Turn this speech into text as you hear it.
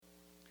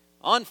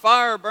On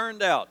fire,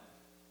 burned out.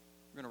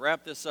 We're going to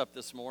wrap this up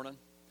this morning.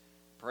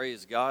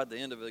 Praise God, the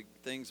end of a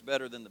thing's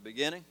better than the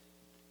beginning.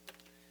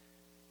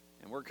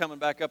 And we're coming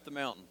back up the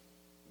mountain.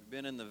 We've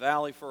been in the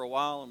valley for a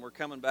while, and we're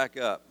coming back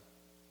up.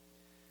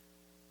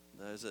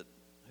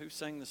 Who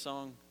sang the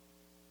song?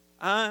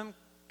 I'm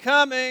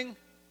coming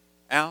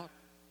out.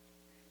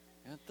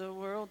 Got the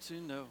world to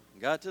know.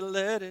 Got to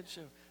let it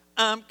show.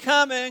 I'm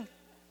coming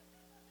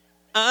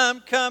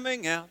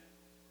out.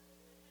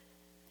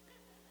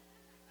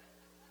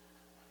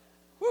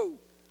 Woo.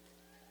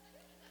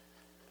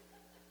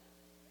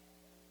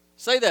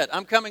 Say that.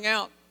 I'm coming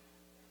out.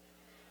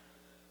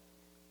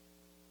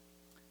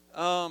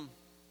 I'm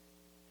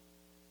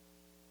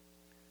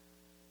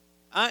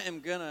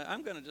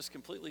gonna just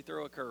completely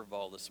throw a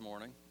curveball this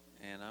morning,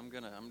 and I'm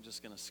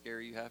just gonna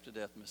scare you half to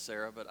death, Miss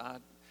Sarah.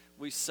 But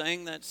we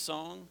sang that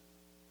song.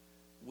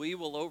 We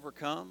will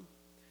overcome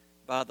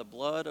by the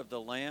blood of the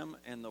Lamb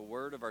and the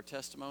word of our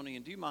testimony.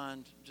 And do you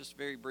mind, just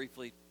very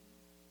briefly?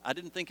 I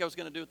didn't think I was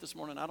going to do it this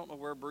morning. I don't know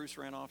where Bruce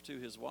ran off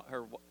to,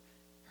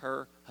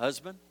 her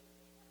husband.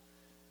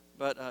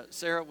 But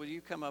Sarah, will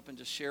you come up and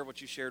just share what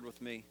you shared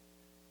with me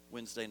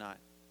Wednesday night?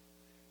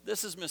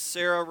 This is Miss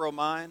Sarah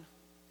Romine.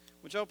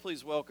 Would y'all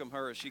please welcome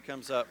her as she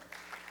comes up?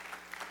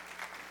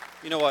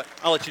 You know what?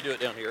 I'll let you do it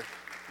down here.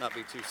 Not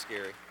be too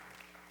scary.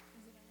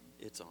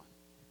 It's on.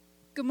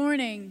 Good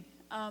morning.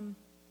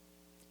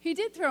 He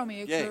did throw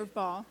me a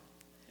curveball.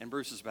 And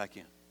Bruce is back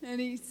in. And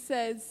he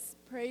says,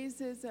 praise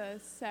is a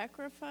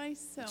sacrifice.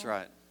 So, that's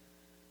right.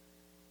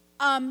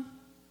 I'll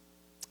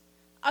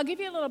give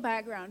you a little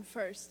background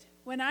first.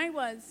 When I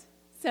was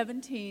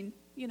 17,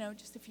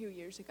 just a few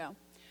years ago,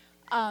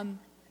 I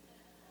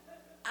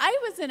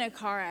was in a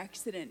car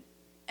accident.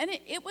 And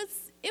it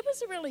was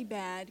a really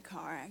bad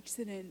car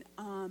accident.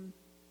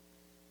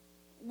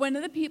 One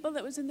of the people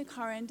that was in the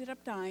car ended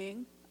up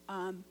dying.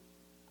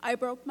 I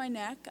broke my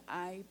neck.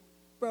 I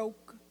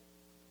broke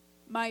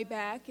my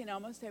back in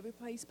almost every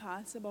place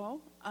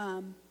possible.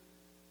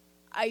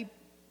 I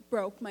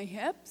broke my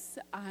hips.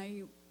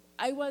 I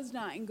was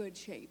not in good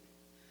shape.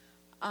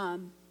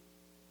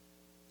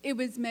 It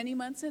was many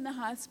months in the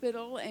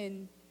hospital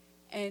and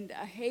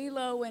a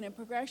halo and a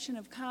progression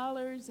of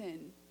collars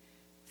and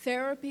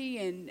therapy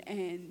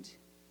and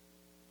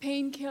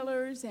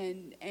painkillers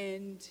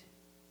and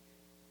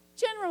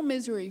general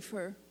misery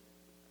for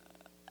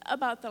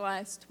about the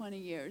last 20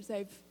 years.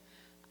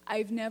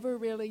 I've never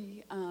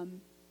really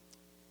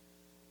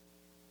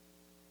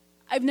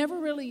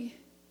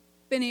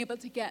been able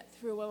to get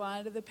through a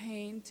lot of the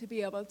pain to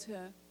be able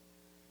to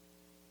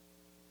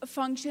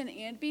function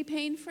and be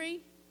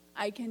pain-free.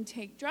 I can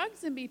take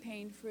drugs and be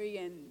pain-free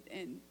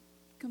and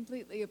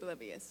completely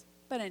oblivious.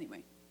 But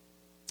anyway,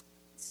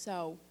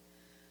 so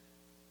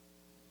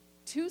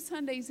 2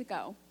 Sundays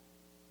ago,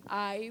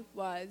 I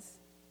was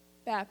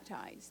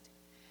baptized.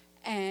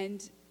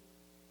 And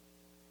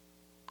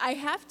I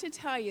have to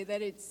tell you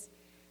that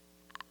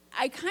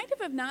I kind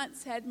of have not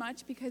said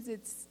much because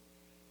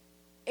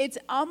it's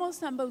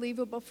almost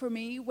unbelievable for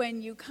me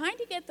when you kind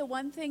of get the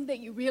one thing that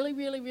you really,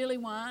 really, really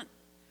want,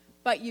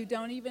 but you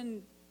don't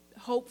even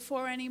hope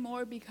for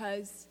anymore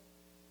because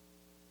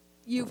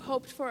you've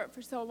hoped for it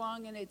for so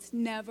long and it's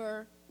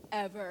never,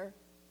 ever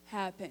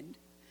happened.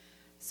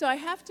 So I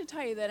have to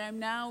tell you that I'm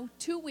now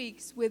 2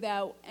 weeks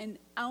without an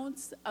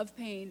ounce of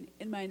pain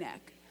in my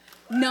neck.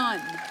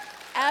 None.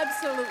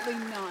 Absolutely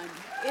none.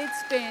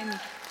 It's been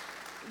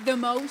the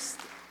most,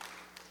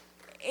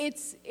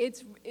 it's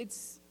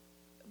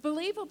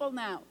believable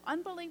now.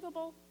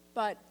 Unbelievable,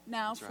 but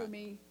now that's for right.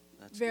 me,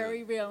 that's very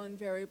good. Real and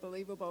very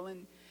believable.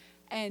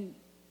 And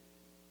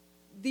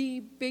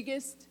the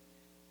biggest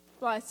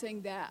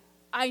blessing that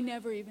I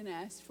never even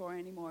asked for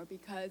anymore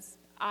because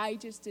I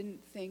just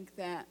didn't think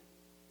that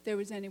there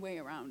was any way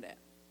around it.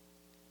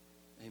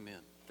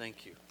 Amen.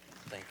 Thank you.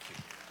 Thank you.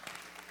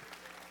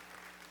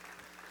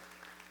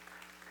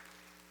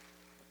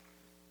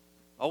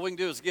 All we can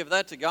do is give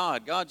that to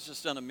God. God's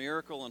just done a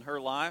miracle in her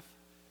life.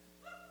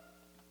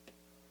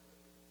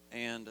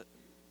 And,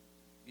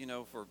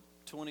 for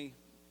 20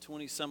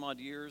 some odd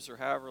years or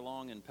however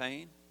long in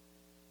pain,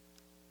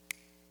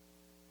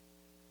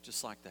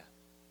 just like that.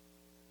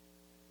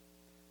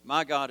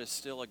 My God is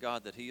still a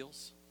God that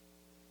heals.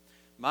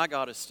 My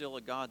God is still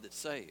a God that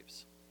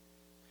saves.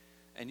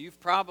 And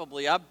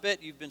I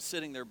bet you've been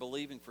sitting there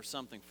believing for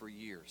something for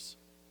years.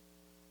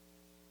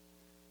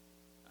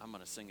 I'm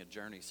going to sing a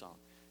Journey song.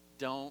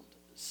 Don't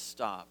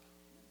stop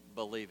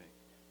believing.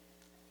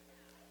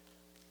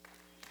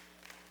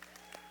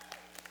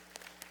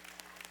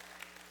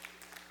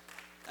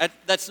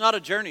 That's not a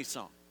Journey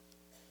song.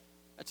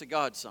 That's a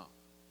God song.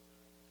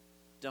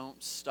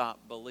 Don't stop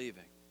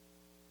believing.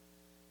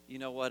 You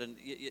know what? And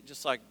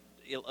just like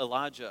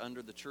Elijah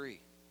under the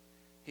tree,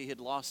 he had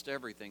lost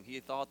everything. He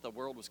thought the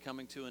world was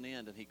coming to an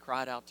end, and he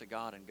cried out to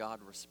God, and God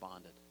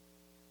responded.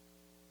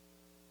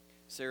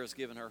 Sarah's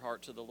given her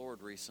heart to the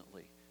Lord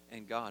recently,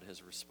 and God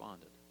has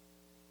responded.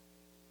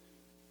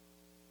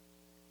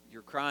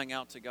 You're crying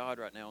out to God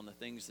right now on the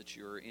things that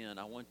you're in.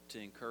 I want to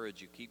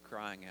encourage you, keep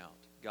crying out.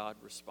 God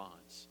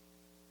responds.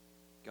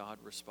 God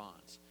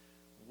responds.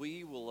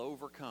 We will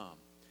overcome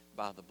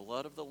by the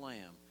blood of the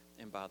Lamb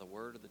and by the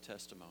word of the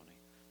testimony.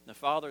 Now,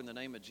 Father, in the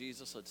name of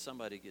Jesus, let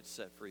somebody get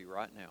set free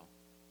right now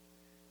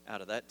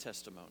out of that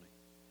testimony.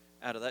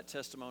 Out of that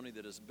testimony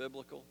that is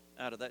biblical,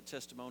 out of that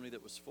testimony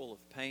that was full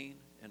of pain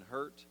and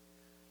hurt,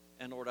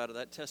 and Lord, out of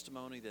that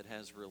testimony that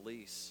has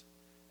release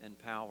and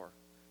power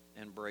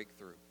and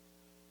breakthrough.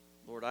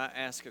 Lord, I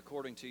ask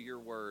according to your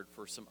word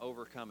for some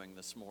overcoming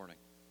this morning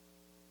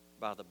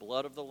by the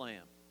blood of the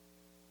Lamb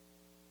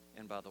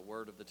and by the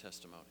word of the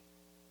testimony.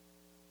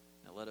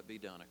 Now let it be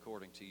done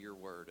according to your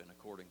word and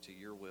according to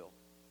your will.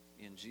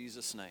 In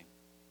Jesus' name,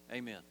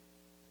 amen.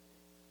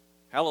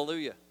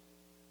 Hallelujah.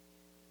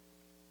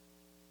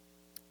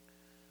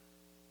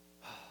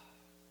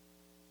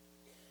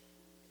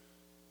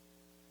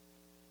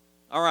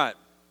 All right,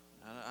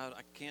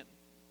 I can't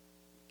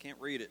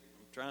read it.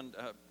 I'm trying.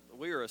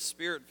 We are a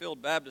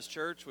Spirit-filled Baptist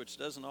church, which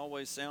doesn't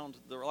always sound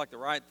like the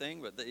right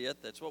thing, but yet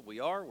that's what we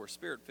are. We're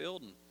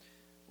Spirit-filled, and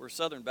we're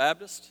Southern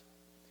Baptist,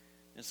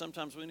 and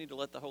sometimes we need to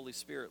let the Holy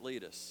Spirit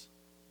lead us.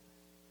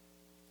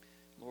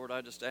 Lord,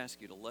 I just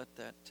ask you to let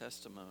that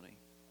testimony.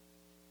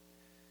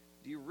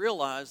 Do you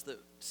realize that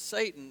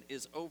Satan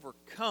is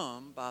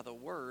overcome by the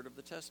word of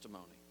the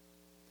testimony?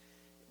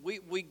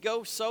 We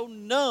go so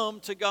numb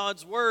to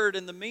God's word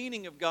and the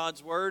meaning of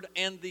God's word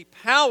and the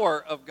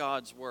power of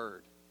God's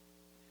word,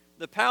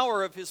 the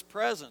power of his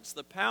presence,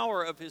 the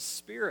power of his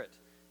spirit.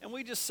 And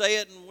we just say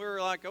it and we're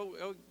like,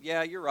 oh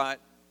yeah, you're right.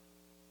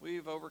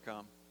 We've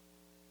overcome.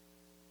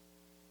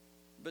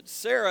 But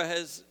Sarah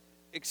has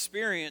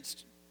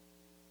experienced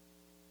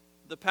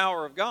the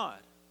power of God.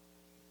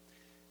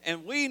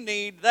 And we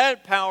need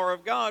that power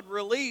of God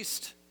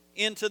released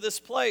into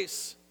this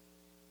place.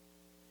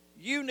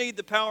 You need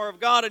the power of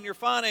God in your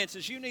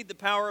finances. You need the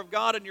power of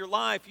God in your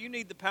life. You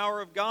need the power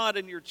of God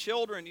in your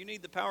children. You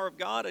need the power of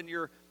God in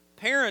your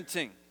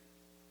parenting.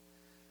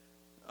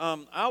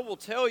 I will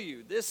tell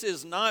you, this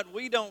is not,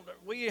 we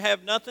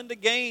have nothing to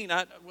gain.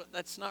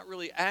 That's not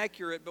really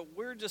accurate, but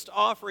we're just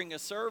offering a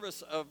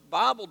service of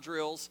Bible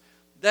drills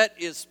that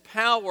is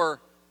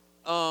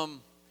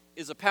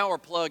is a power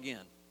plug-in.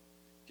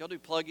 Y'all do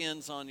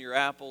plug-ins on your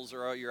Apples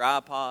or your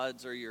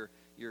iPods or your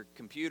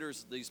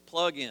computers, these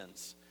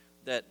plug-ins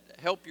that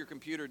help your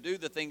computer do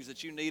the things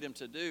that you need them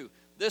to do.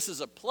 This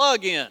is a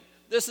plug-in.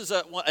 This is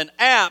an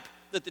app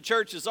that the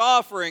church is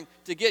offering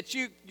to get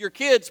your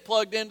kids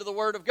plugged into the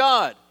Word of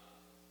God.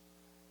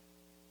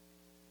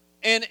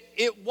 And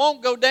it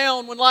won't go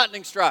down when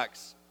lightning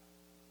strikes.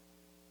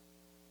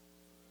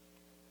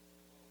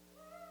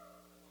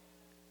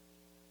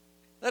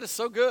 That is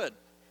so good.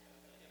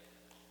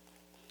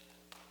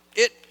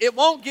 It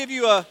won't give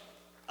you a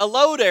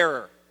load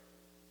error.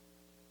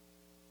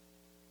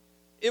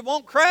 It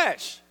won't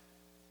crash.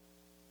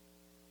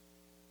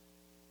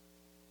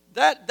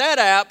 That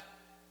app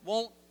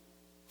won't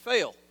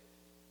fail.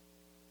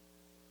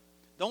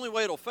 The only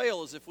way it'll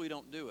fail is if we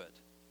don't do it.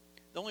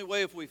 The only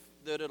way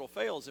that it'll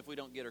fail is if we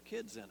don't get our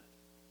kids in it.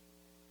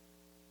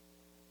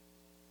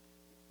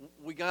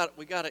 We got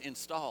to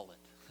install it.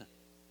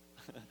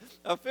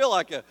 I feel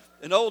like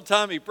an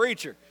old-timey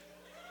preacher.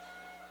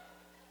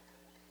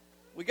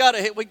 We got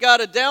to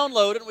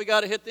download it, and we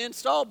got to hit the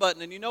install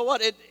button. And you know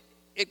what?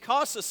 It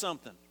costs us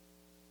something.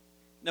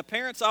 Now,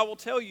 parents, I will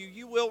tell you,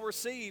 you will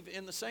receive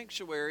in the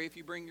sanctuary if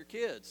you bring your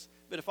kids.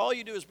 But if all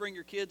you do is bring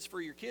your kids for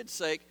your kids'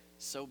 sake,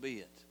 so be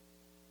it.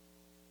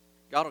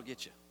 God will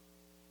get you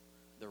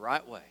the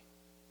right way.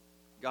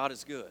 God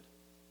is good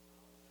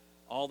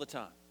all the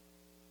time.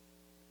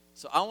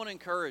 So I want to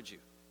encourage you.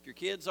 If your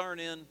kids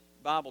aren't in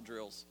Bible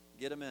drills,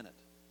 get them in it.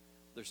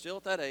 They're still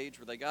at that age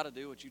where they got to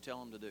do what you tell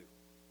them to do.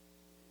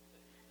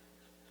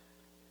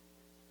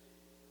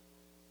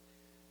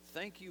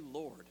 Thank you,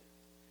 Lord,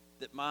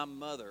 that my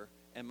mother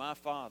and my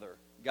father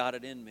got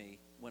it in me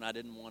when I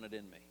didn't want it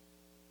in me.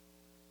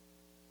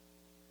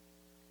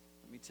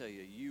 Let me tell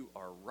you, you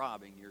are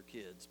robbing your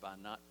kids by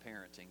not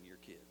parenting your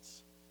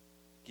kids.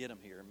 Get them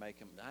here and make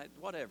them,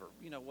 whatever,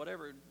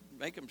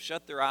 make them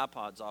shut their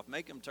iPods off,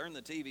 make them turn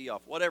the TV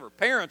off, whatever.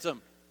 Parent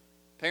them.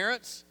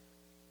 Parents,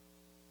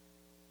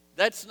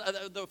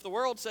 if the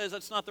world says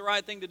that's not the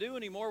right thing to do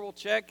anymore, we'll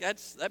check.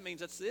 That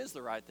means that is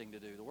the right thing to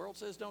do. The world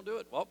says don't do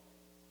it. Well,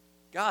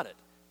 got it.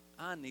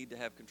 I need to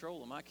have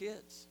control of my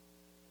kids.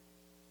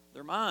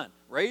 They're mine.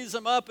 Raise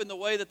them up in the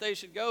way that they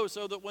should go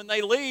so that when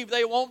they leave,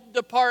 they won't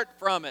depart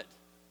from it.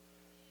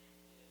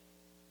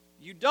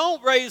 You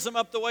don't raise them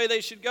up the way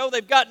they should go,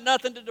 they've got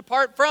nothing to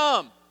depart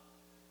from.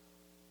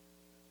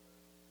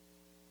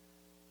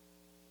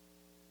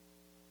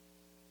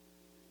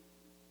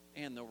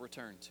 And they'll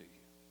return to you.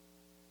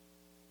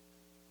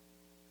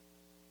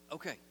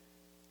 Okay.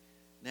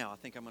 Now I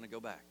think I'm going to go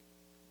back.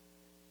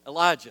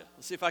 Elijah.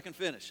 Let's see if I can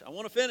finish. I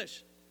want to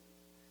finish.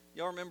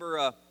 Y'all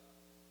remember,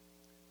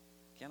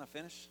 can I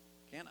finish?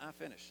 Can I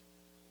finish?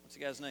 What's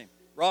the guy's name?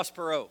 Ross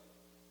Perot.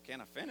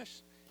 Can I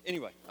finish?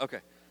 Anyway, okay.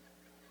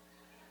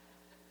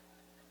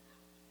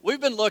 We've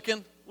been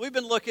looking we've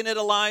been looking at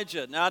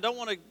Elijah. Now, I don't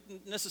want to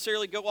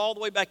necessarily go all the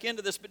way back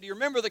into this, but do you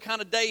remember the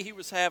kind of day he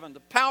was having? The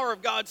power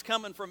of God's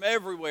coming from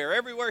everywhere.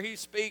 Everywhere he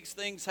speaks,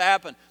 things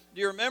happen. Do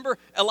you remember?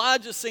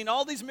 Elijah's seen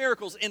all these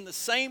miracles in the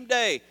same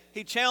day.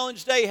 He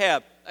challenged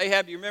Ahab.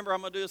 Ahab, you remember,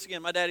 I'm going to do this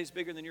again. My daddy's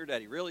bigger than your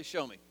daddy. Really,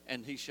 show me.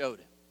 And he showed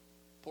him.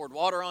 Poured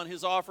water on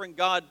his offering.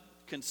 God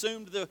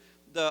consumed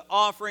the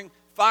offering.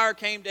 Fire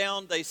came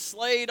down. They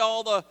slayed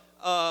all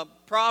the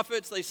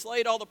prophets. They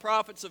slayed all the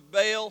prophets of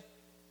Baal.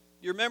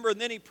 You remember, and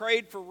then he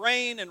prayed for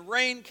rain, and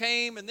rain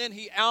came, and then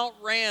he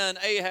outran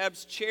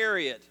Ahab's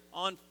chariot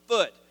on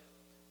foot.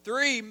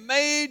 3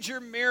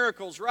 major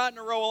miracles right in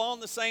a row all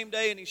on the same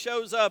day, and he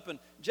shows up, and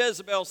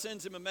Jezebel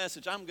sends him a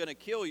message, I'm going to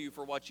kill you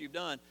for what you've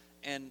done.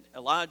 And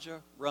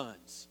Elijah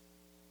runs.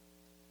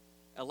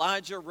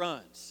 Elijah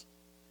runs.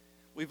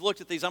 We've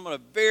looked at these. I'm going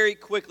to very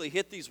quickly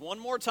hit these one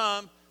more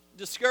time.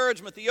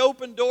 Discouragement. The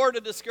open door to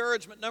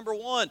discouragement, number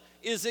 1,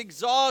 is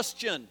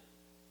exhaustion.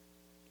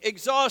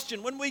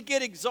 Exhaustion. When we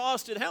get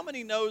exhausted, how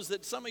many knows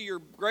that some of your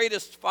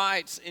greatest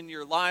fights in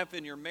your life,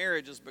 in your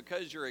marriage, is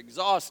because you're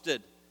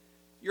exhausted?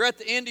 You're at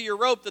the end of your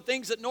rope. The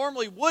things that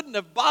normally wouldn't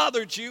have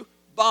bothered you,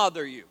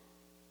 bother you.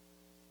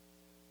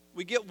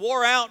 We get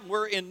wore out and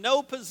we're in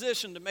no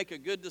position to make a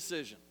good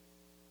decision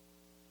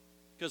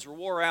because we're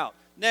wore out.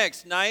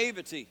 Next,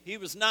 naivety. He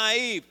was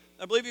naive.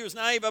 I believe he was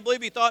naive. I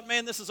believe he thought,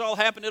 man, this has all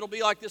happened. It'll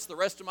be like this the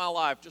rest of my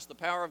life. Just the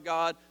power of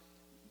God,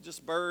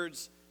 just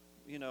birds,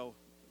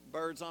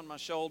 birds on my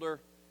shoulder.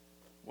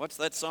 What's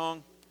that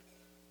song?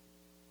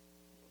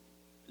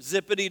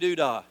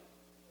 Zippity-doo-dah.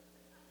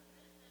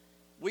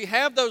 We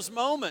have those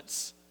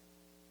moments.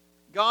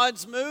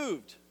 God's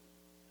moved.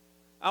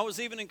 I was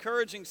even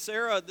encouraging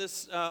Sarah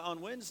this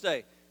on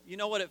Wednesday. You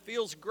know what? It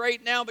feels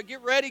great now, but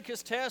get ready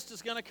because test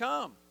is going to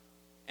come.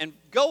 And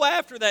go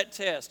after that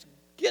test.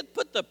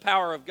 Put the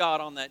power of God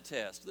on that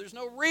test. There's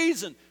no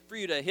reason for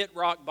you to hit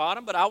rock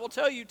bottom, but I will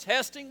tell you,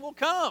 testing will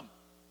come.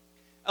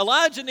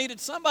 Elijah needed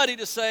somebody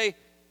to say,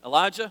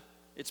 Elijah,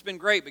 it's been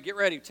great, but get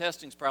ready.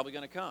 Testing's probably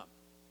going to come.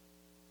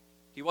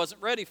 He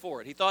wasn't ready for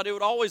it. He thought it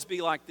would always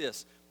be like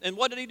this. And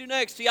what did he do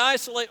next? He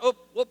isolated. Oh,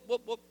 whoop,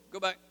 whoop, whoop. Go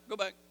back, go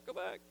back, go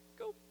back,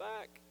 go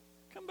back.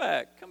 Come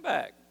back, come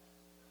back.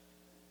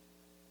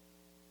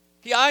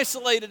 He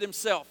isolated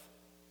himself.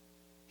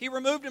 He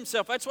removed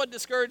himself. That's what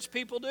discouraged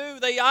people do.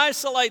 They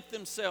isolate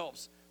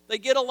themselves. They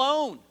get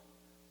alone.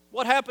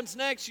 What happens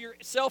next? Your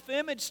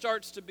self-image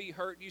starts to be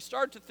hurt. You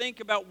start to think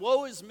about,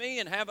 woe is me,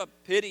 and have a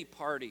pity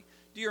party.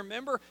 Do you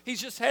remember?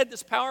 He's just had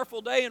this powerful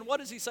day, and what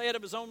does he say out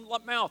of his own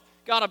mouth?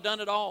 God, I've done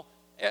it all.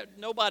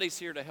 Nobody's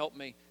here to help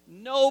me.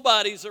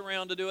 Nobody's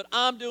around to do it.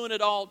 I'm doing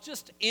it all.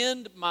 Just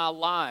end my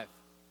life.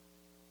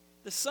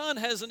 The sun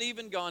hasn't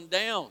even gone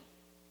down.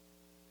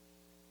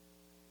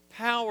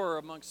 Power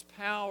amongst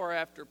power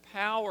after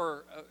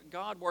power,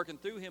 God working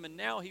through him, and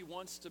now he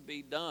wants to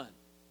be done.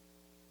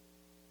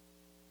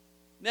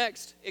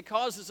 Next, it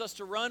causes us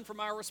to run from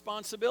our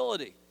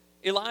responsibility.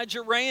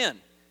 Elijah ran.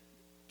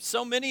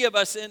 So many of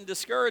us in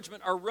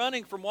discouragement are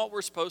running from what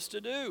we're supposed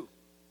to do.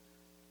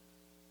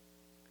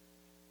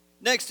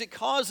 Next, it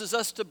causes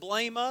us to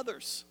blame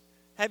others.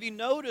 Have you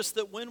noticed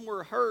that when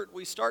we're hurt,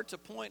 we start to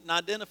point and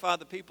identify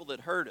the people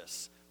that hurt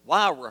us?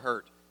 Why we're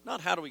hurt.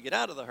 Not how do we get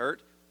out of the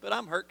hurt, but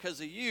I'm hurt because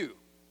of you.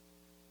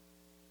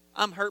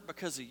 I'm hurt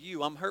because of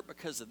you. I'm hurt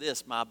because of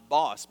this. My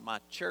boss, my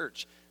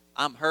church.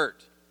 I'm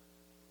hurt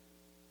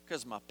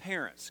because of my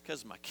parents,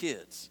 because of my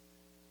kids.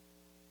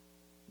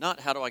 Not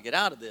how do I get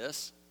out of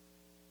this?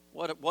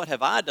 What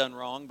have I done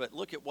wrong? But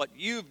look at what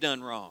you've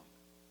done wrong.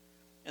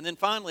 And then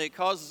finally, it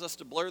causes us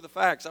to blur the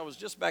facts. I was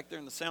just back there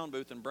in the sound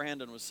booth, and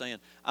Brandon was saying,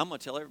 I'm going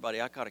to tell everybody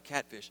I caught a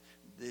catfish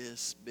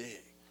this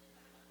big.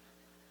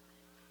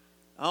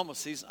 I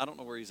don't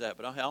know where he's at,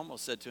 but I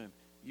almost said to him,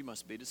 you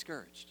must be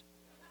discouraged.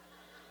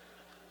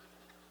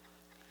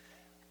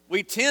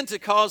 We tend to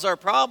cause our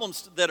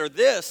problems that are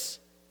this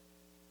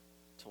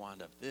to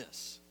wind up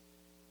this.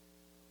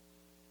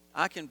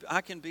 I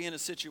can be in a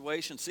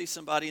situation, see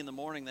somebody in the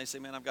morning, they say,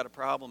 man, I've got a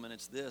problem, and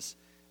it's this.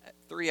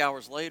 3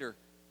 hours later,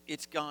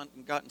 it's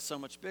gotten so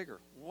much bigger.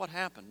 What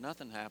happened?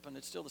 Nothing happened.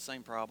 It's still the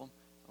same problem.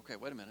 Okay,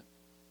 wait a minute.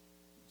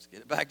 Let's get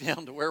it back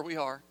down to where we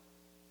are.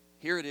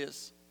 Here it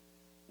is.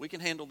 We can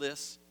handle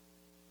this.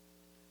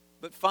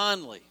 But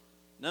finally,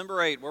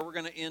 number 8, where we're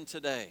going to end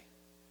today,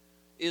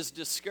 is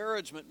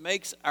discouragement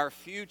makes our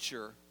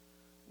future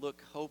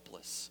look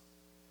hopeless.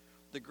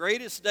 The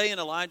greatest day in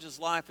Elijah's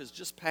life has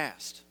just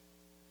passed.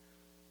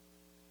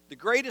 The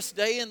greatest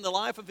day in the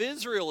life of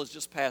Israel has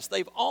just passed.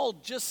 They've all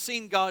just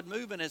seen God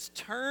move and has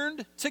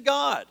turned to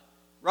God,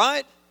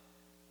 right?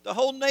 The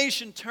whole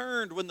nation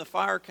turned when the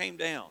fire came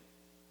down.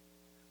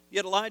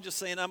 Yet Elijah's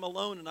saying, I'm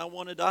alone and I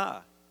want to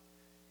die.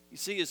 You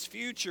see, his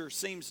future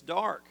seems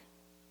dark.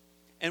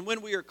 And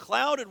when we are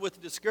clouded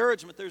with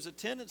discouragement, there's a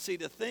tendency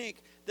to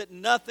think that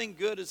nothing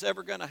good is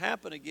ever going to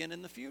happen again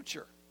in the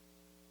future.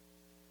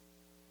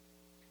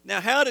 Now,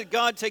 how did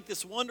God take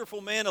this wonderful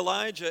man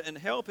Elijah and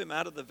help him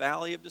out of the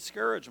valley of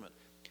discouragement?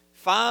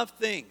 5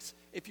 things.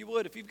 If you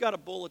would, if you've got a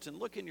bulletin,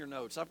 look in your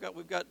notes.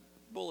 We've got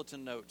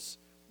bulletin notes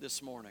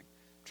this morning.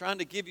 trying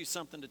to give you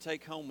something to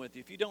take home with you.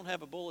 If you don't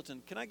have a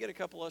bulletin, can I get a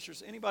couple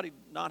ushers? Anybody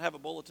not have a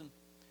bulletin?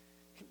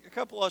 A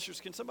couple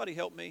ushers, can somebody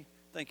help me?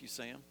 Thank you,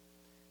 Sam.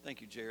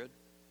 Thank you, Jared.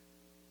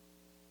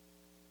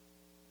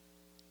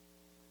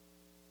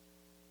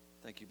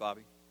 Thank you,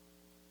 Bobby.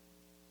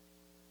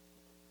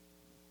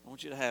 I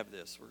want you to have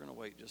this. We're going to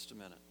wait just a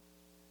minute.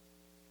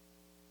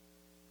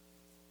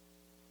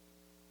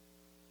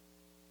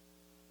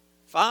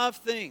 Five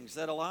things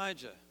that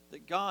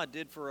God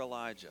did for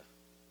Elijah,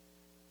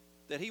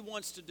 that he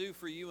wants to do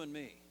for you and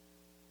me.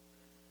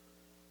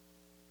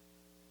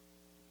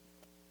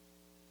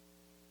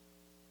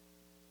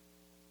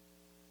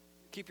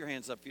 Keep your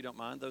hands up if you don't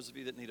mind, those of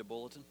you that need a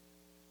bulletin.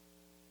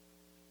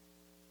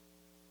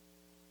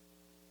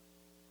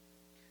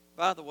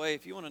 By the way,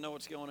 if you want to know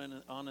what's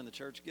going on in the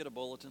church, get a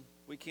bulletin.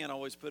 We can't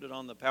always put it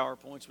on the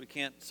PowerPoints. We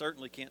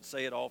certainly can't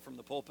say it all from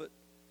the pulpit.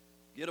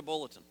 Get a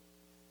bulletin.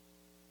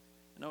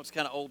 I know it's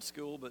kind of old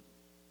school, but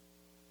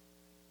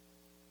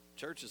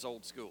church is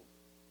old school.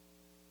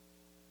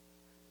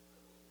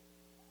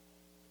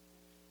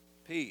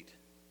 Pete.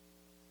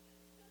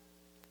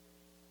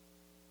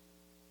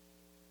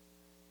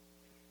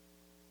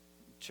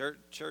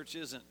 Church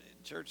is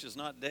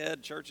not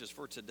dead. Church is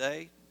for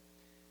today.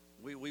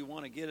 We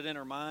want to get it in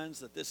our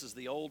minds that this is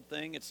the old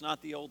thing. It's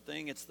not the old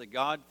thing. It's the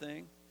God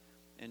thing.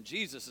 And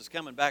Jesus is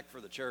coming back for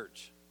the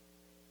church.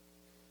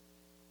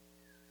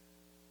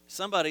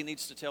 Somebody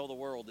needs to tell the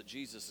world that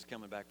Jesus is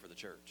coming back for the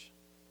church.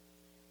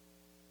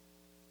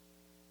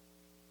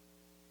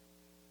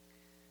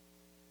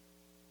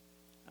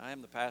 I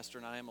am the pastor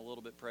and I am a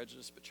little bit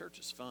prejudiced, but church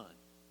is fun.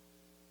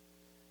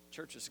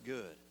 Church is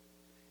good.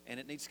 And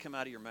it needs to come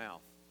out of your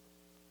mouth.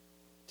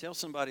 Tell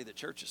somebody that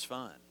church is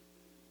fun.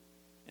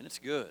 And it's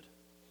good.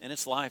 And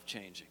it's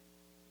life-changing.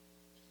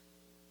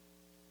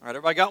 All right,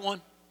 everybody got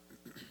one?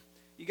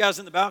 You guys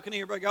in the balcony,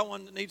 everybody got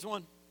one that needs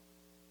one?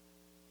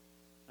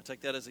 I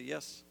take that as a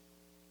yes.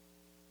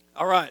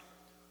 All right.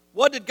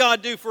 What did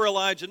God do for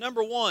Elijah?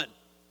 Number one,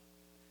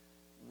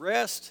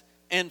 rest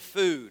and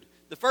food.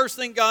 The first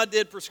thing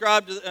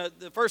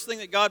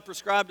that God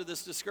prescribed to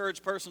this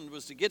discouraged person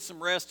was to get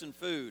some rest and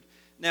food.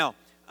 Now,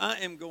 I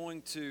am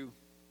going to.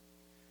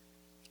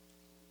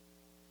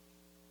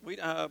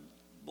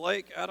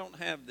 Blake, I don't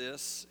have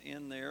this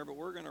in there, but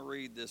we're going to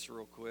read this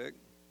real quick.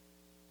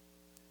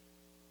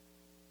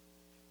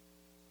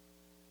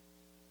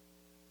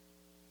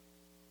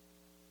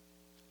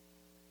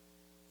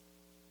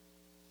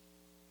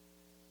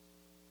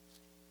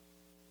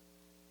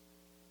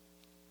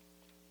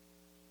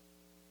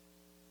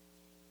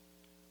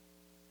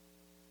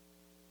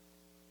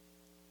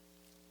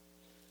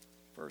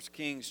 First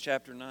Kings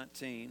chapter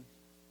 19.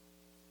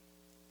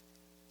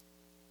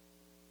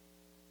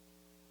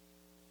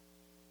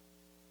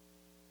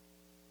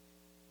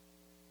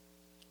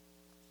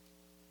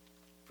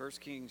 First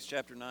Kings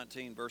chapter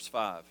 19, verse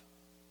 5.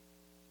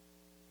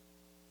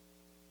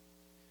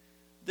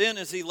 Then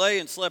as he lay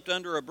and slept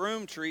under a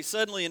broom tree,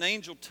 suddenly an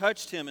angel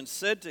touched him and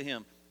said to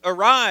him,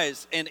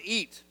 "Arise and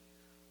eat."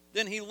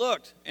 Then he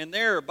looked, and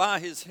there by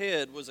his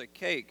head was a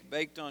cake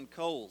baked on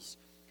coals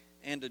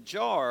and a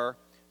jar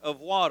of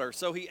water.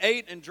 So he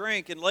ate and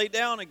drank and lay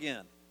down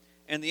again.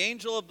 And the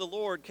angel of the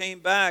Lord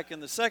came back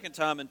the second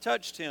time and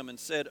touched him and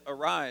said,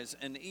 "Arise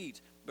and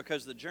eat,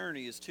 because the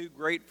journey is too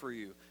great for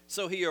you."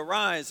 So he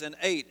arose and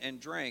ate and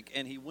drank,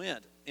 and he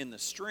went in the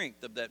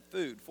strength of that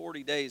food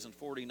 40 days and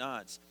 40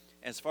 nights,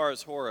 as far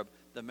as Horeb,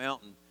 the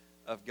mountain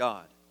of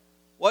God.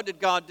 What did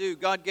God do?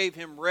 God gave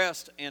him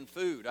rest and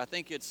food. I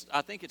think it's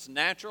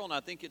natural and I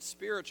think it's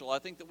spiritual. I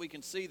think that we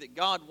can see that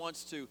God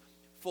wants to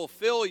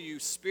fulfill you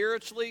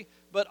spiritually,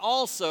 but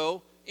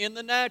also in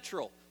the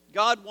natural.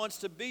 God wants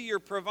to be your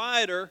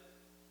provider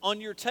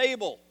on your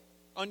table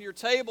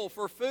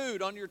for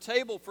food, on your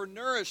table for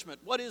nourishment.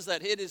 What is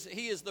that?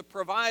 He is the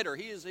provider.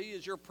 He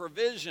is your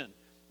provision.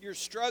 You're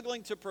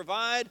struggling to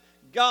provide,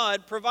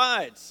 God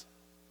provides.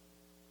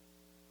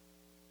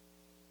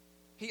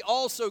 He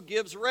also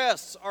gives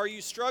rest. Are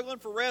you struggling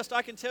for rest?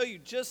 I can tell you,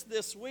 just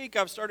this week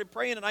I've started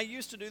praying, and I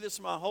used to do this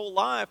my whole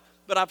life,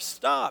 but I've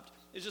stopped.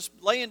 It's just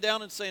laying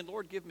down and saying,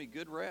 "Lord, give me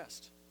good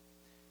rest.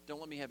 Don't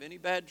let me have any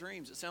bad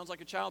dreams." It sounds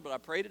like a child, but I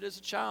prayed it as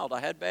a child.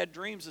 I had bad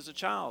dreams as a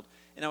child.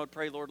 And I would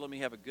pray, "Lord, let me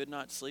have a good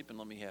night's sleep and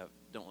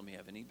don't let me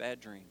have any bad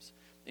dreams."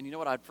 And you know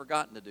what? I'd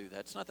forgotten to do that.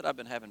 It's not that I've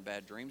been having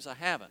bad dreams. I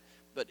haven't.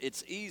 But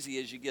it's easy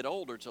as you get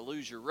older to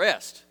lose your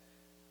rest.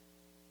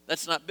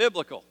 That's not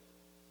biblical.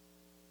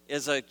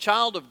 As a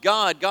child of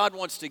God, God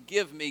wants to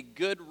give me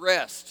good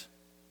rest.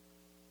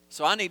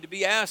 So I need to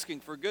be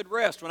asking for good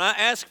rest. When I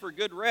ask for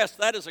good rest,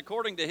 that is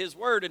according to His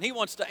Word, and He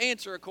wants to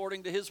answer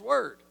according to His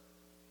Word.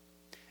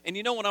 And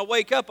you know, when I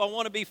wake up, I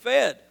want to be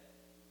fed.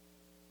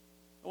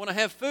 I want to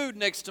have food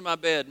next to my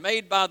bed,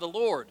 made by the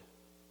Lord.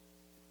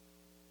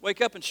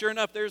 Wake up, and sure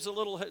enough, there's a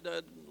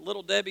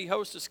little Debbie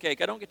Hostess cake.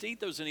 I don't get to eat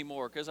those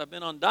anymore because I've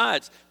been on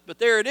diets. But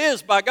there it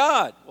is, by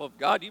God. Well, if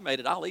God, you made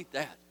it, I'll eat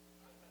that.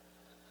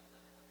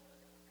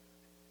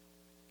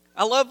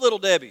 I love Little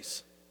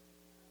Debbie's.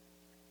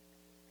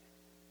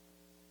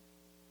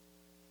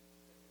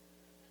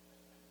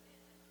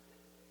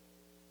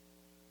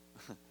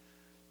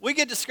 We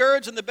get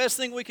discouraged, and the best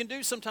thing we can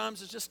do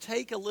sometimes is just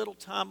take a little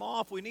time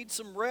off. We need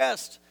some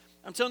rest.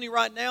 I'm telling you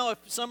right now, if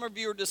some of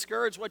you are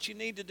discouraged, what you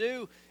need to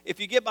do,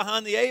 if you get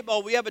behind the 8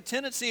 ball, we have a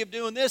tendency of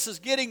doing this, is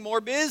getting more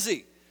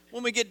busy.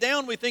 When we get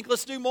down, we think,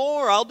 let's do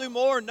more, I'll do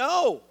more.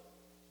 No.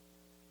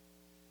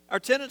 Our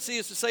tendency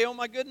is to say, oh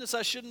my goodness,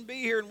 I shouldn't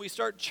be here, and we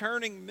start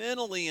churning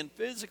mentally and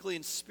physically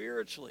and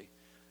spiritually.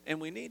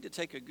 And we need to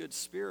take a good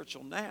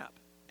spiritual nap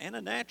and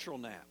a natural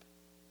nap.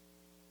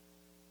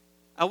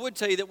 I would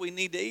tell you that we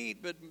need to eat,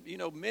 but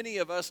many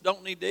of us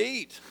don't need to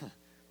eat.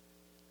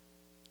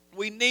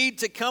 We need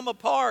to come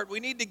apart. We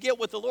need to get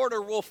with the Lord,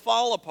 or we'll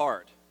fall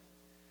apart.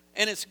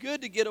 And it's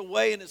good to get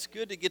away, and it's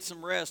good to get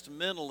some rest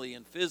mentally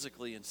and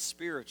physically and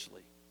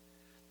spiritually.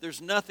 There's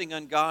nothing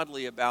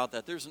ungodly about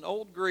that. There's an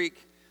old Greek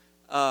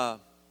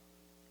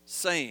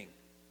saying,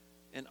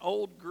 an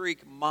old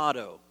Greek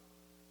motto,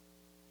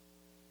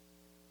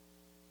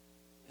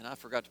 and I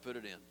forgot to put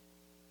it in.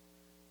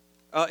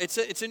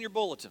 It's in your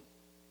bulletin.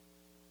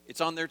 It's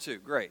on there too.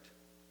 Great.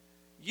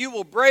 You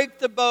will break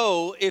the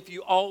bow if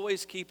you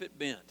always keep it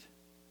bent.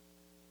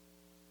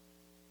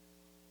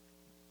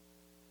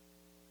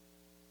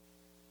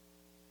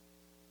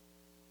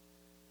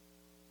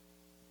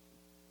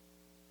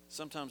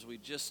 Sometimes we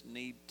just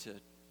need to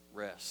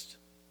rest.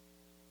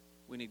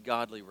 We need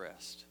godly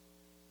rest.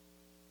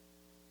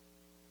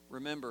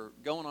 Remember,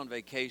 going on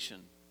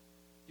vacation,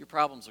 your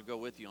problems will go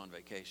with you on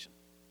vacation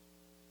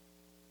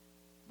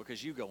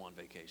because you go on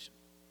vacation.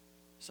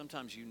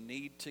 Sometimes you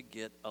need to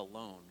get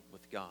alone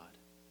with God,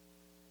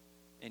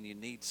 and you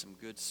need some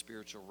good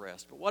spiritual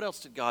rest. But what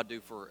else did God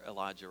do for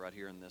Elijah right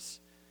here in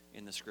this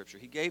scripture?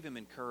 He gave him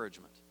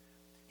encouragement.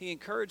 He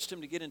encouraged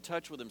him to get in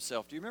touch with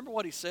himself. Do you remember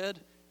what he said?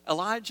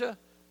 Elijah,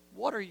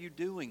 what are you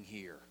doing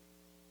here?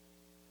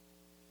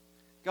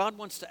 God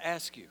wants to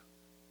ask you,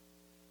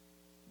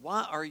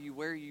 why are you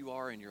where you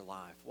are in your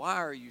life? Why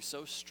are you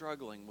so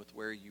struggling with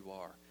where you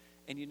are?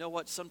 And you know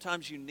what?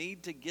 Sometimes you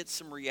need to get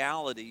some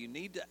reality. You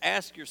need to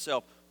ask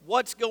yourself,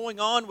 what's going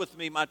on with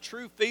me? My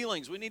true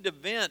feelings. We need to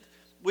vent.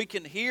 We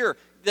can hear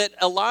that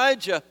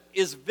Elijah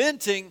is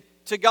venting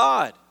to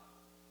God.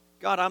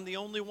 God, I'm the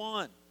only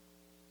one.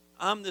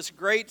 I'm this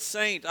great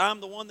saint.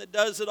 I'm the one that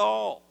does it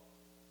all.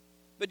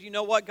 But you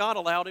know what? God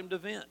allowed him to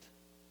vent.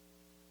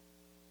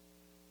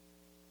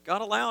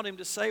 God allowed him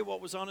to say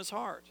what was on his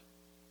heart.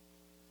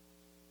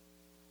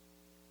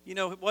 You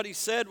know, what he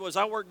said was,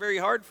 I work very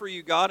hard for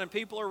you, God, and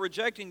people are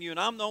rejecting you, and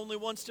I'm the only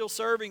one still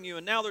serving you,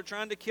 and now they're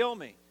trying to kill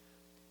me.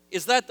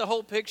 Is that the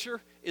whole picture?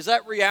 Is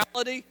that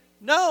reality?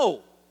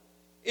 No,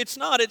 it's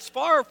not. It's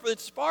far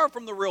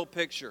from the real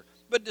picture.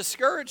 But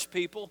discouraged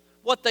people,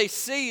 what they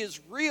see is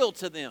real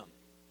to them.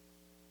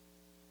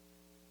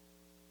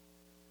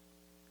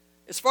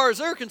 As far as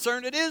they're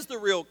concerned, it is the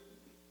real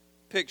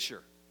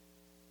picture.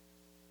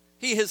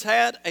 He has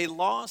had a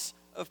loss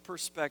of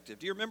perspective.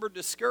 Do you remember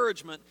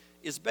discouragement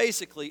is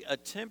basically a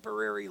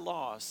temporary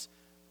loss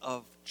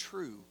of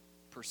true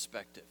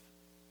perspective?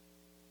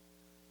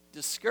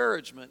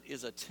 Discouragement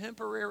is a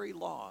temporary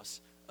loss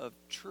of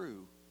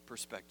true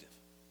perspective.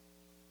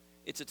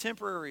 It's a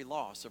temporary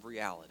loss of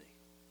reality.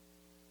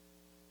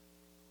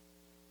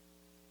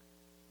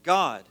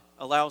 God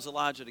allows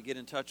Elijah to get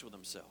in touch with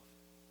himself.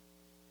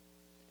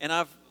 And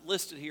I've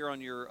listed here on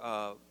your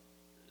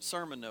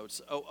sermon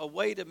notes a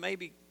way to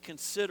maybe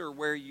consider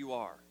where you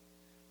are.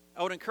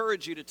 I would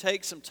encourage you to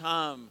take some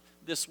time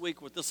this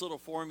week with this little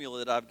formula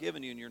that I've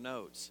given you in your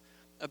notes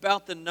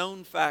about the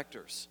known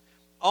factors.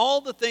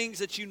 All the things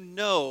that you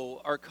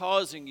know are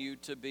causing you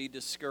to be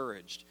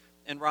discouraged,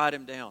 and write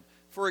them down.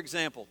 For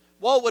example,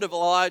 what would have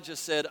Elijah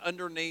said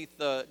underneath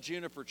the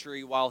juniper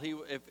tree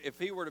if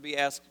he were to be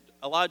asked,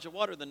 Elijah,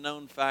 what are the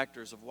known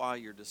factors of why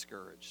you're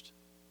discouraged?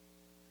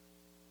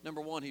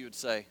 Number one, he would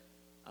say,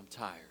 I'm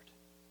tired.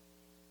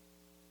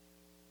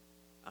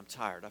 I'm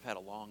tired. I've had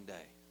a long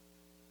day.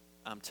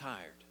 I'm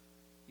tired.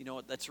 You know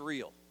what? That's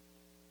real.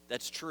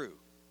 That's true.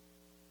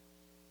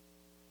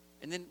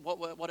 And then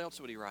what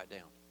else would he write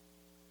down?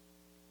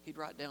 He'd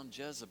write down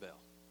Jezebel.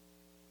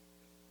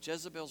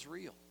 Jezebel's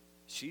real.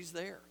 She's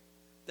there.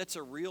 That's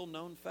a real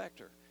known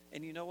factor.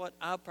 And you know what?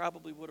 I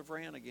probably would have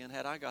ran again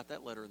had I got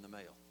that letter in the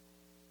mail.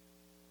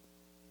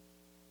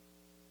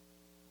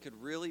 Could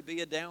really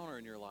be a downer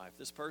in your life.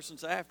 This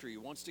person's after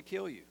you, wants to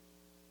kill you.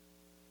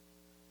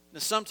 Now,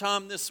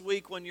 sometime this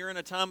week when you're in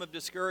a time of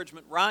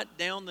discouragement, write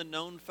down the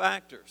known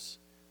factors.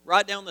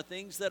 Write down the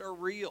things that are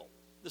real.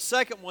 The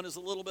second one is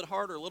a little bit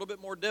harder, a little bit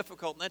more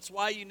difficult, and that's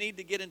why you need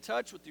to get in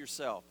touch with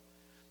yourself,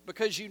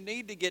 because you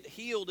need to get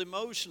healed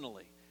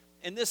emotionally.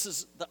 And this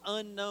is the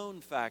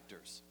unknown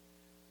factors.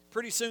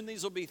 Pretty soon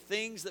these will be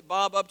things that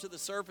bob up to the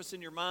surface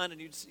in your mind,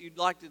 and you'd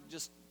like to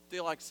just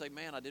feel like to say,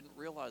 man, I didn't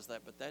realize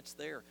that, but that's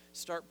there.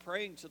 Start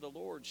praying to the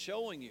Lord,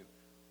 showing you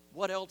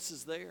what else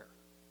is there.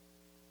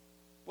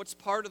 What's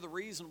part of the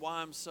reason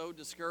why I'm so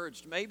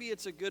discouraged? Maybe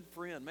it's a good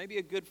friend, maybe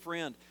a good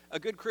friend, a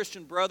good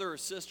Christian brother or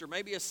sister,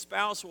 maybe a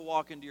spouse will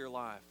walk into your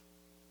life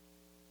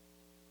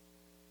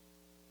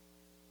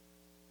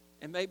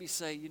and maybe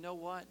say, you know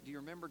what, do you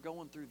remember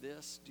going through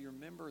this? Do you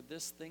remember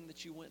this thing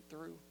that you went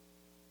through?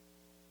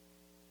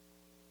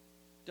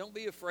 Don't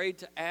be afraid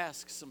to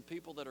ask some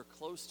people that are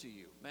close to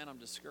you. Man, I'm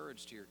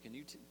discouraged here.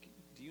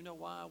 Do you know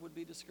why I would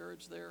be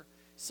discouraged there?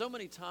 So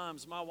many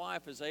times my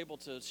wife is able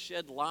to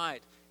shed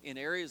light in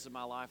areas of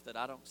my life that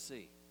I don't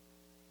see.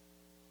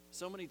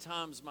 So many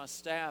times my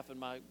staff and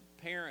my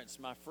parents,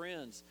 my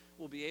friends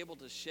will be able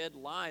to shed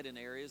light in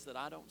areas that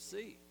I don't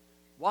see.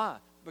 Why?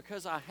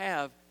 Because I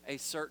have a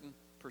certain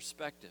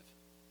perspective.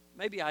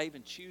 Maybe I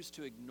even choose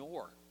to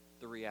ignore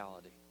the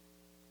reality.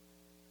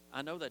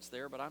 I know that's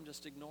there, but I'm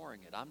just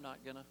ignoring it. I'm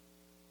not going to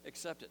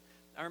accept it.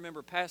 I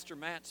remember Pastor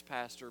Matt's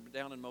pastor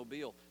down in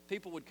Mobile.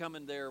 People would come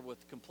in there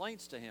with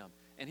complaints to him,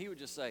 and he would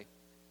just say,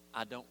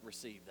 I don't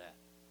receive that.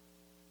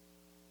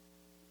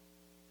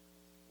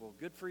 Well,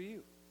 good for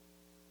you.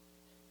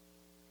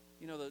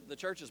 You know, the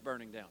church is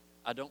burning down.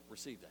 I don't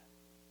receive that.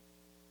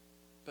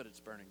 But it's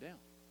burning down.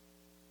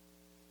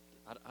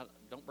 I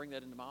don't bring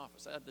that into my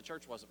office. The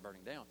church wasn't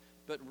burning down.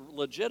 But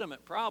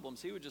legitimate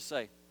problems, he would just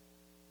say,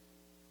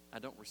 I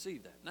don't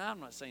receive that. Now,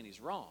 I'm not saying he's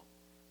wrong,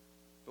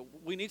 but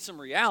we need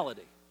some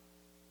reality.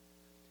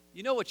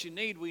 You know what you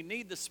need? We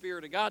need the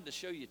Spirit of God to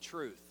show you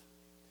truth.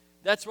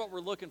 That's what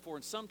we're looking for.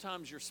 And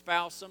sometimes your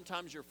spouse,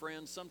 sometimes your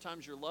friends,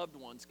 sometimes your loved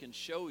ones can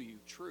show you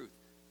truth.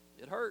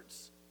 It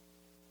hurts.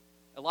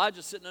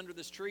 Elijah's sitting under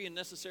this tree, and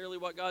necessarily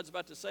what God's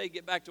about to say,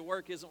 get back to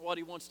work, isn't what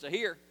he wants to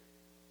hear.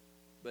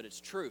 But it's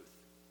truth.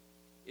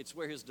 It's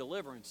where his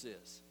deliverance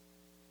is.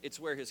 It's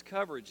where his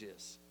coverage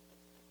is.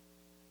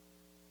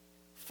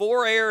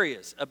 4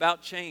 areas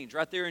about change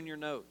right there in your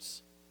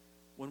notes.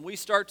 When we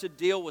start to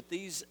deal with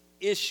these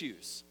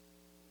issues,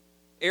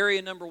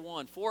 area number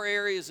 1, 4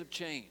 areas of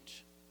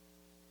change.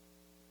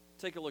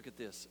 Take a look at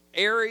this.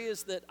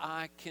 Areas that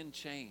I can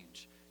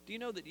change. Do you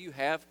know that you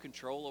have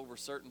control over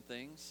certain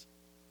things?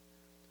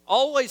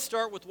 Always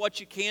start with what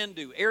you can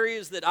do.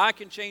 Areas that I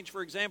can change.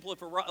 For example,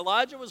 if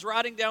Elijah was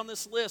writing down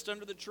this list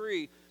under the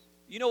tree,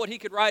 you know what he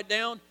could write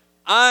down?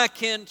 I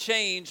can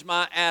change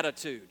my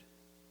attitude.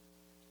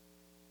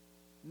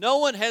 No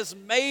one has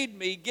made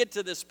me get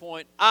to this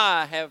point.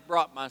 I have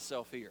brought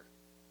myself here.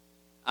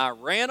 I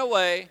ran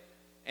away,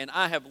 and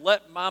I have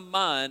let my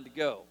mind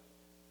go.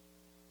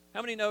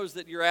 How many knows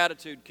that your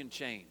attitude can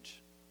change?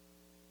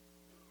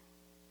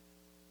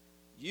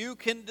 You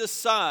can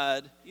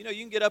decide, you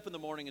can get up in the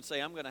morning and say,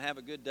 I'm going to have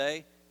a good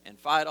day, and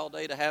fight all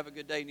day to have a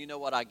good day, and you know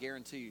what? I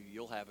guarantee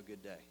you'll have a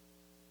good day.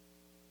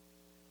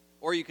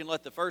 Or you can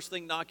let the first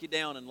thing knock you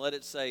down and let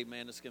it say,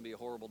 man, it's going to be a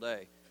horrible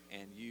day,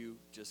 and you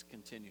just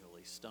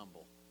continually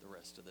stumble the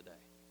rest of the day.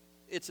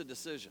 It's a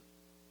decision.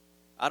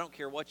 I don't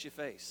care what you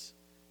face.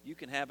 You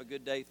can have a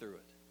good day through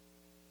it.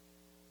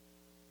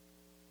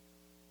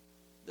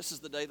 This is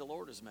the day the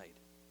Lord has made.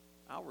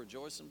 I'll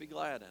rejoice and be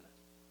glad in it.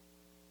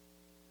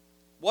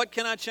 What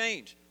can I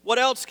change? What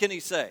else can he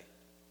say?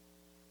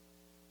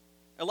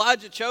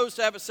 Elijah chose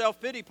to have a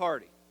self-pity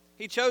party.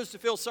 He chose to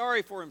feel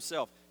sorry for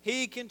himself.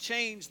 He can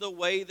change the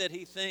way that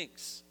he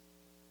thinks.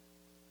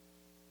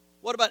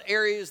 What about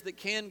areas that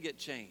can get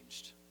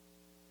changed?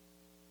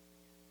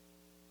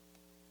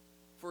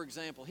 For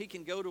example, he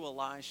can go to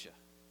Elisha.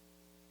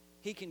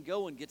 He can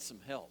go and get some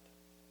help.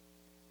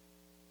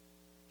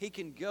 He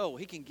can go,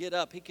 he can get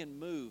up, he can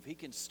move, he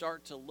can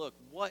start to look.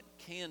 What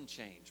can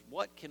change?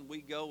 What can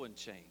we go and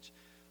change?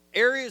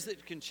 Areas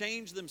that can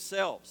change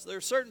themselves. There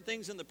are certain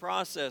things in the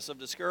process of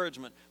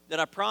discouragement that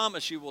I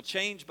promise you will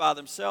change by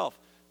themselves.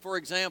 For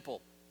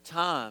example,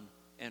 time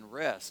and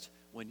rest.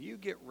 When you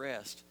get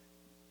rest,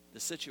 the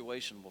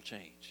situation will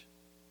change.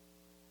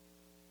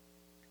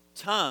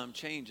 Time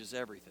changes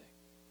everything.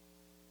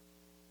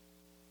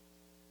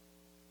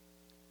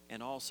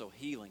 And also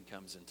healing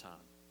comes in time.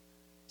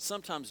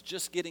 Sometimes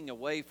just getting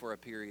away for a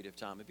period of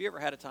time. Have you ever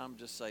had a time to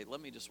just say, let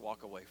me just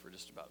walk away for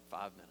just about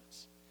 5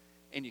 minutes?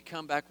 And you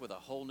come back with a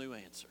whole new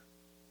answer.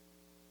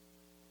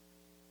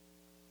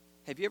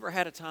 Have you ever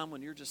had a time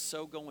when you're just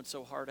going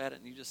so hard at it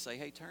and you just say,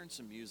 hey, turn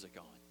some music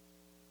on?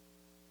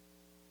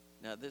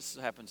 Now, this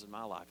happens in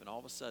my life, and all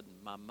of a sudden,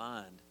 my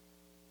mind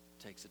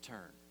takes a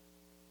turn.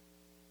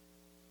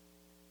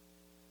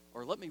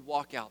 Or let me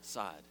walk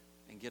outside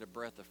and get a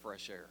breath of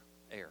fresh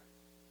air.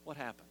 What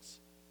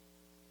happens?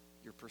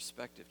 Your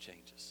perspective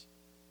changes.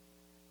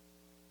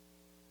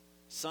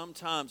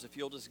 Sometimes if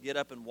you'll just get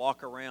up and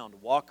walk around,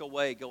 walk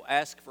away, go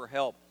ask for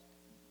help,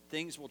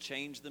 things will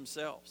change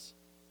themselves.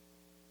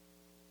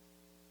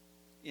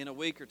 In a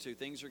week or two,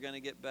 things are going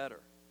to get better.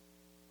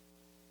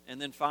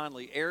 And then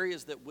finally,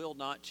 areas that will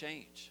not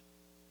change.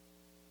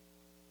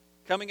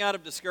 Coming out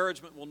of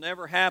discouragement will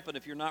never happen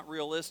if you're not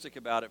realistic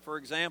about it. For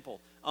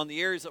example, on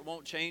the areas that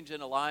won't change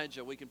in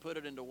Elijah, we can put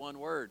it into one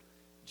word: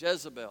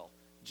 Jezebel.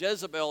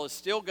 Jezebel is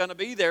still going to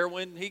be there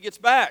when he gets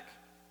back.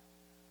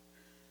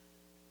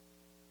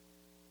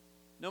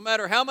 No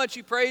matter how much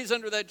he prays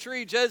under that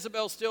tree,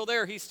 Jezebel's still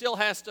there. He still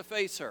has to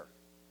face her.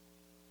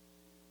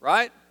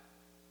 Right?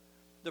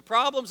 The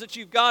problems that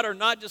you've got are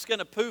not just going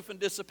to poof and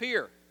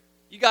disappear.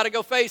 You got to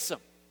go face them.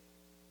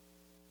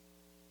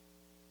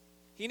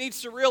 He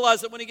needs to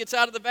realize that when he gets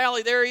out of the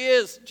valley, there he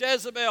is,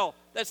 Jezebel.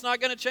 That's not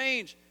going to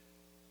change.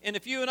 And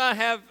if you and I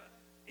have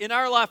in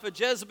our life a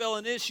Jezebel,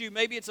 an issue.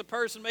 Maybe it's a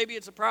person, maybe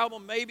it's a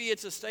problem, maybe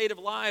it's a state of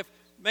life,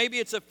 maybe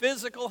it's a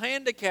physical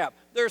handicap.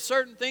 There are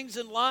certain things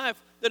in life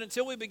that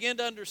until we begin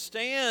to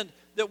understand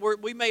that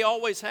we may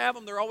always have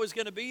them, they're always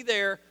going to be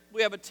there,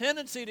 we have a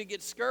tendency to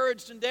get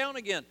discouraged and down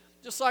again.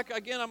 Just like,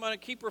 again, I'm going to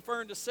keep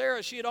referring to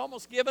Sarah. She had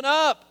almost given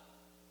up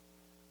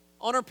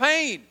on her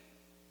pain.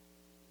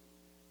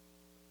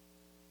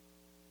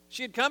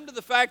 She had come to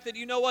the fact that,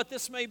 you know what,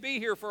 this may be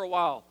here for a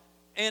while.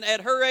 And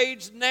at her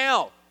age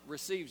now,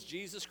 receives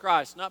Jesus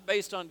Christ. Not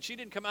based on, she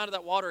didn't come out of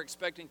that water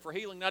expecting for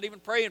healing, not even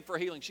praying for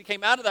healing. She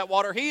came out of that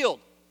water healed.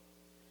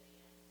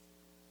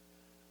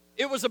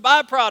 It was a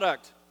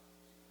byproduct.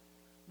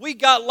 We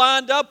got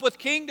lined up with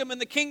kingdom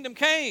and the kingdom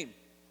came.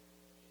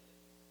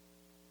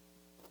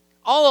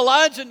 All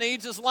Elijah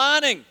needs is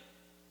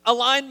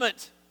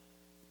alignment.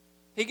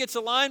 He gets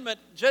alignment,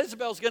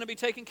 Jezebel's going to be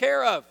taken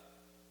care of.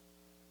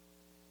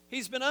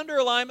 He's been under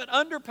alignment,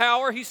 under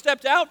power. He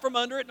stepped out from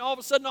under it, and all of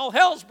a sudden all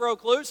hell's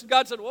broke loose. And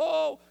God said,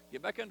 whoa,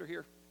 get back under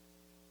here.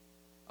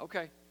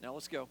 Okay, now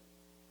let's go.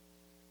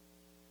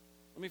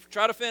 Let me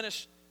try to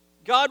finish.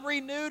 God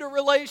renewed a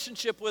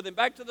relationship with him.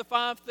 Back to the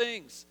 5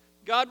 things.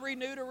 God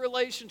renewed a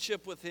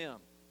relationship with him.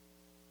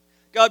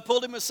 God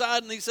pulled him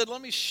aside and he said,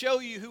 let me show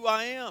you who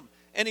I am.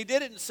 And he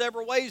did it in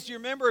several ways. Do you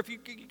remember? If you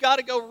got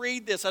to go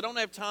read this. I don't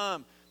have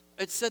time.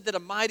 It said that a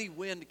mighty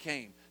wind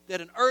came,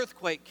 that an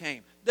earthquake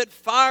came, that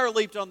fire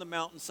leaped on the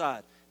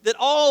mountainside, that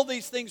all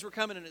these things were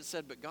coming. And it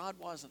said, but God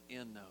wasn't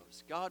in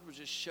those. God was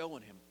just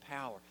showing him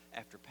power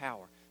after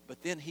power.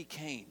 But then he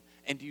came.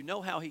 And do you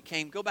know how he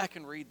came? Go back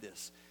and read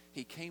this.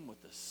 He came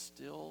with a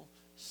still,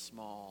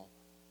 small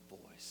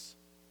voice.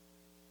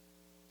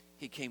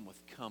 He came with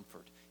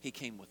comfort. He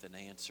came with an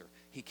answer.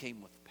 He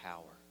came with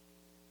power.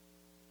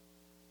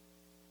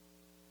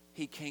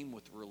 He came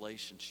with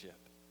relationship.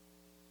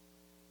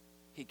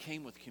 He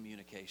came with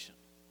communication.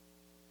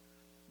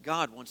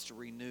 God wants to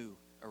renew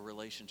a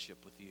relationship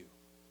with you.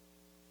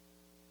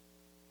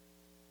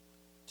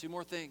 2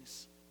 more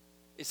things.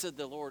 It said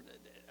the Lord,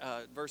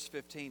 verse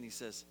 15, he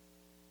says,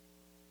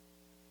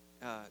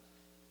 I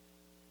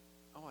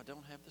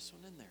don't have this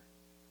one in there.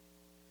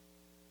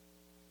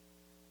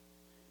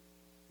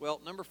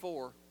 Well, number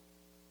four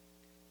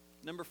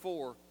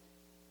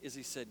is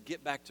he said,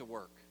 get back to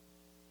work.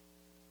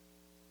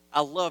 I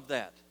love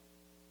that.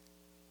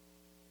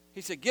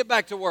 He said, get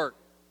back to work.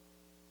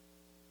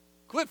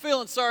 Quit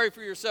feeling sorry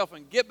for yourself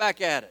and get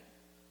back at it.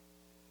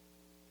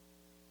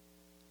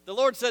 The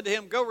Lord said to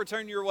him, go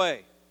return your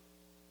way.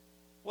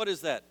 What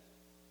is that?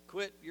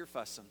 Quit your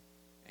fussing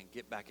and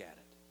get back at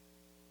it.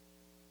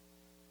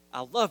 I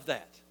love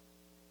that.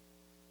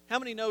 How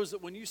many knows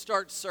that when you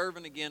start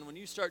serving again, when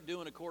you start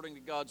doing according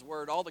to God's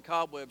word, all the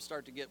cobwebs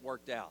start to get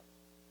worked out?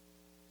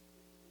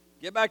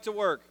 Get back to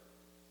work.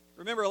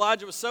 Remember,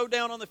 Elijah was so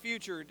down on the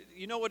future.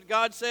 You know what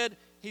God said?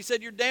 He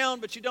said, you're down,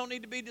 but you don't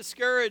need to be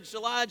discouraged.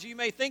 Elijah, you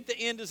may think the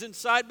end is in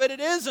sight, but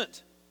it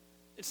isn't.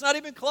 It's not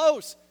even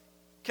close.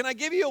 Can I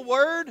give you a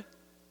word?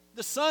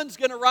 The sun's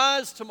going to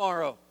rise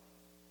tomorrow.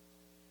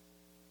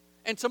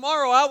 And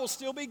tomorrow I will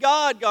still be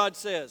God, God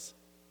says.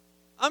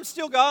 I'm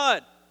still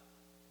God.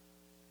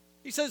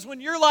 He says,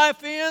 when your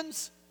life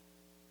ends,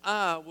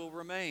 I will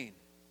remain.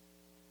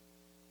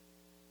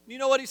 You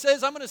know what he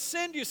says? I'm going to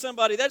send you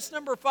somebody. That's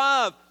number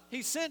 5.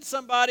 He sent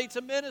somebody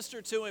to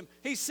minister to him.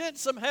 He sent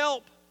some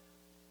help.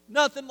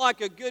 Nothing like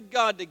a good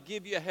God to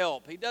give you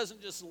help. He doesn't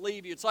just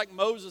leave you. It's like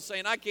Moses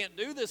saying, I can't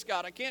do this,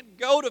 God. I can't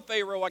go to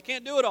Pharaoh. I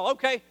can't do it all.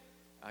 Okay,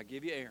 I'll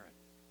give you Aaron.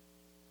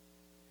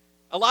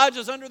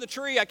 Elijah's under the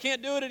tree. I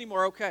can't do it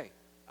anymore. Okay,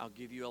 I'll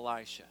give you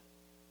Elisha.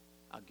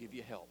 I'll give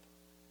you help.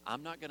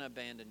 I'm not going to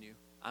abandon you.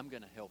 I'm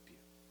going to help you.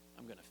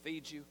 I'm going to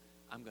feed you.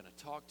 I'm going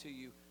to talk to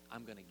you.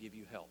 I'm going to give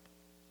you help.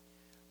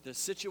 The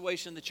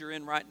situation that you're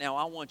in right now,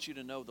 I want you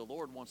to know the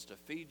Lord wants to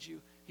feed you.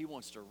 He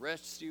wants to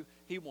rest you.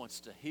 He wants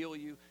to heal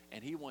you.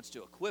 And He wants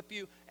to equip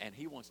you. And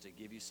He wants to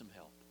give you some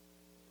help.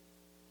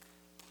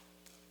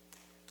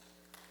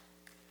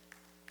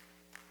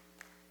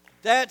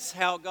 That's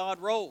how God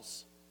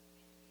rolls.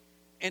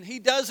 And He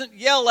doesn't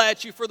yell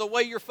at you for the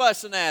way you're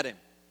fussing at Him.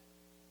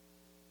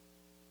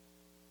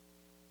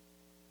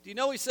 Do you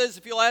know He says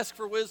if you'll ask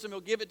for wisdom,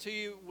 He'll give it to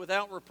you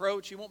without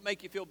reproach. He won't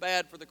make you feel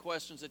bad for the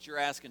questions that you're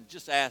asking.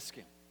 Just ask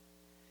Him.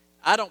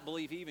 I don't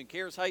believe He even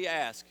cares how you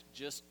ask.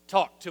 Just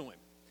talk to Him.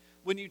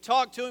 When you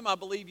talk to Him, I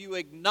believe you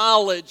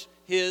acknowledge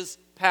His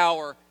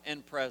power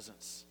and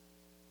presence.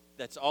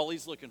 That's all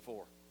He's looking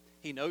for.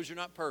 He knows you're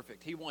not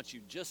perfect. He wants you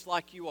just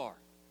like you are.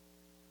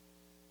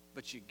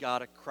 But you got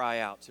to cry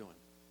out to Him.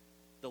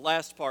 The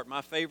last part,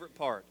 my favorite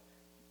part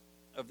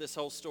of this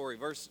whole story,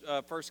 1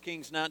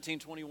 Kings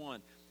 19:21.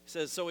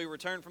 Says, so he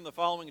returned from the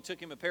following and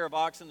took him a pair of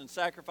oxen and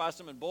sacrificed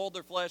them and boiled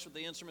their flesh with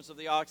the instruments of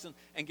the oxen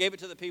and gave it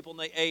to the people and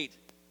they ate.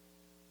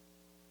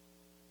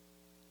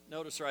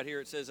 Notice right here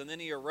it says, and then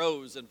he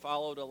arose and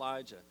followed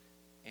Elijah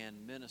and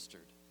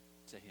ministered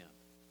to him.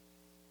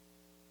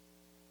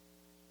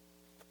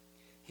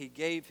 He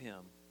gave him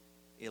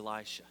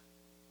Elisha.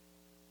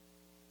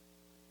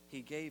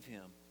 He gave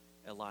him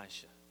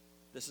Elisha.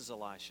 This is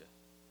Elisha.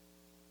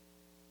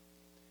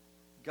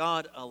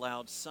 God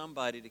allowed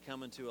somebody to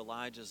come into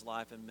Elijah's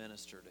life and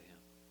minister to him.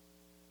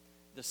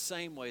 The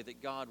same way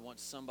that God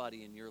wants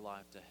somebody in your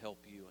life to help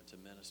you and to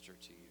minister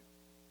to you.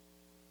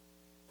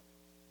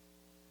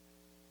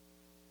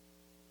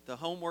 The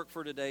homework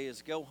for today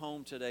is go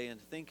home today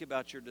and think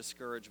about your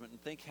discouragement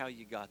and think how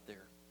you got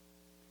there.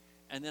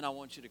 And then I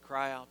want you to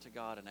cry out to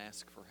God and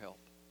ask for help.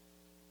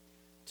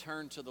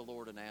 Turn to the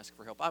Lord and ask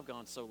for help. I've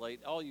gone so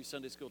late. All you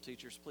Sunday school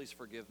teachers, please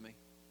forgive me.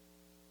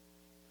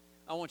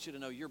 I want you to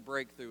know your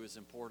breakthrough is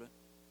important.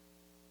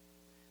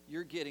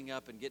 You're getting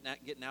up and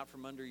getting out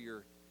from under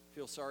your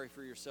feel sorry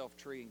for yourself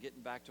tree and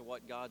getting back to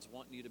what God's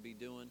wanting you to be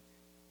doing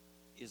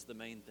is the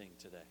main thing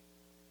today.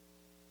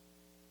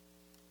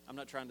 I'm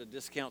not trying to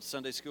discount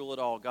Sunday school at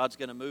all. God's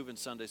going to move in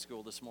Sunday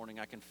school this morning.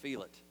 I can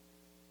feel it.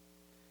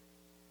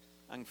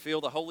 I can feel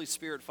the Holy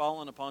Spirit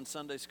falling upon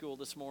Sunday school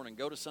this morning.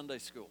 Go to Sunday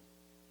school.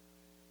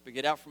 But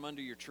get out from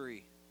under your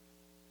tree.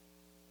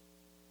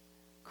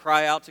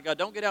 Cry out to God.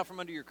 Don't get out from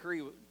under your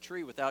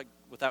tree without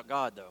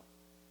God, though.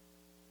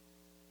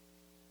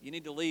 You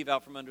need to leave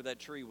out from under that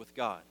tree with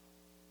God.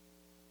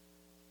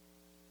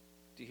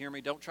 Do you hear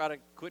me?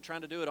 Quit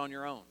trying to do it on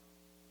your own.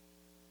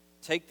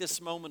 Take this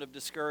moment of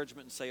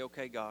discouragement and say,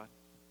 okay, God,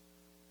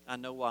 I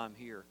know why I'm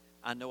here.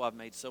 I know I've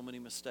made so many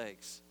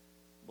mistakes.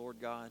 Lord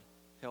God,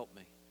 help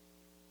me.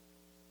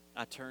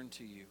 I turn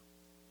to you.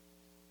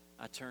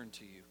 I turn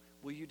to you.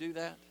 Will you do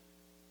that?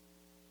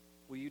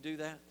 Will you do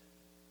that?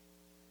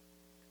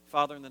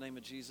 Father, in the name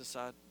of Jesus,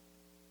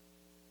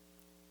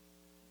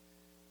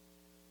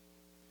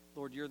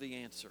 Lord, you're the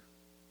answer.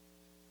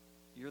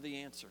 You're the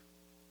answer.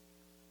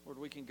 Lord,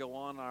 we can go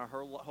on our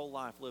whole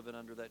life living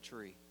under that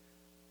tree,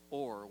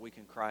 or we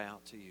can cry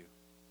out to you.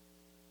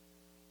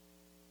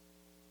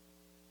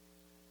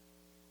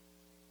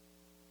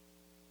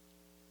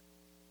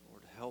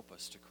 Lord, help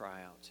us to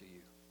cry out to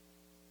you.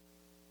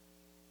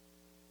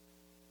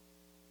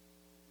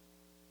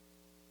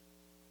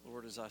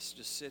 Lord, as I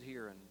just sit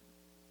here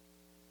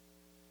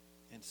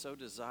and so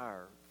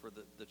desire for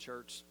the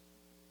church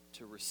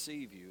to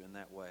receive you in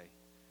that way,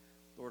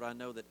 Lord, I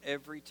know that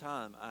every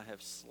time I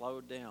have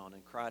slowed down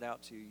and cried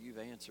out to you, you've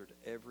answered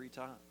every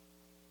time.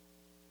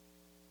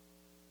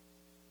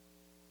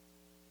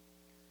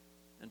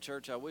 And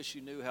church, I wish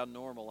you knew how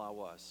normal I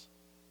was.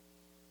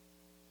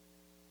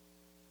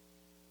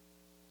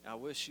 I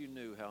wish you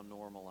knew how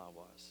normal I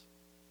was.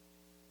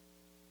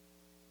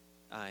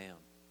 I am.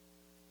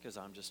 Because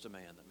I'm just a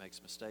man that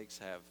makes mistakes,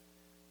 have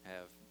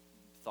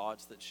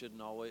thoughts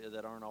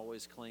that aren't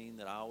always clean,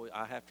 that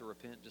I have to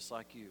repent just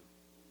like you.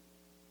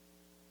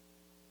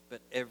 But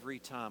every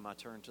time I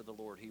turn to the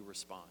Lord, He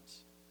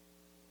responds.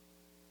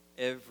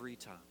 Every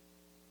time.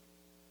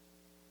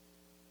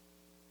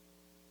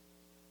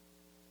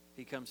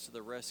 He comes to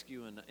the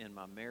rescue in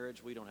my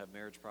marriage. We don't have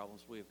marriage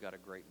problems. We have got a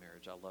great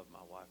marriage. I love my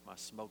wife, my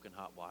smoking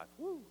hot wife.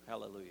 Woo,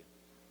 hallelujah.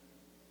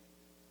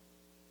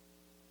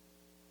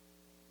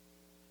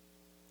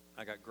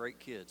 I got great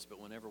kids, but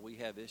whenever we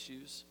have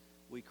issues,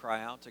 we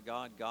cry out to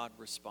God, God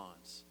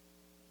responds.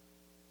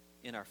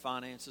 In our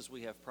finances,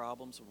 we have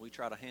problems. When we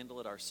try to handle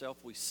it ourselves,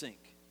 we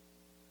sink.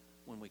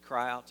 When we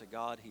cry out to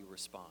God, He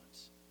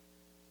responds.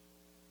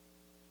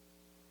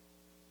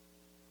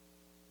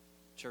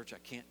 Church, I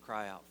can't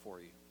cry out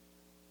for you.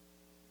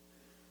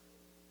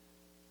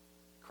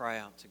 Cry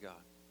out to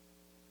God.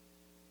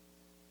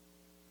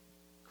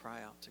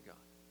 Cry out to God.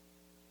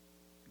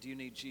 Do you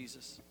need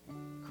Jesus?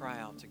 Cry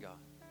out to God.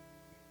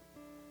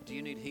 Do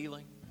you need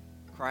healing?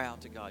 Cry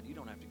out to God. You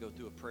don't have to go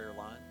through a prayer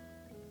line.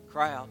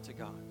 Cry out to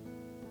God.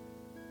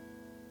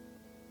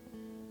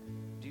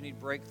 Do you need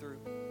breakthrough?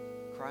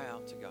 Cry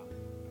out to God.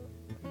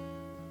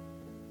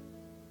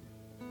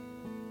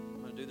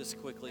 I'm going to do this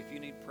quickly. If you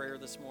need prayer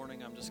this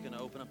morning, I'm just going to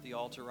open up the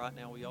altar right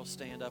now. We all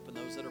stand up, and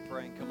those that are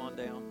praying, come on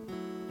down.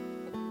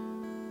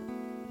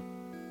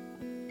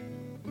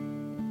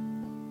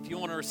 If you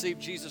want to receive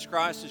Jesus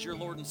Christ as your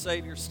Lord and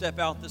Savior, step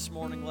out this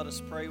morning. Let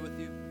us pray with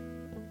you.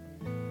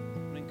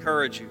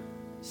 Encourage you.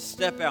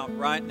 Step out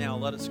right now.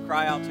 Let us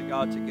cry out to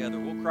God together.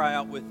 We'll cry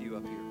out with you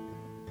up here.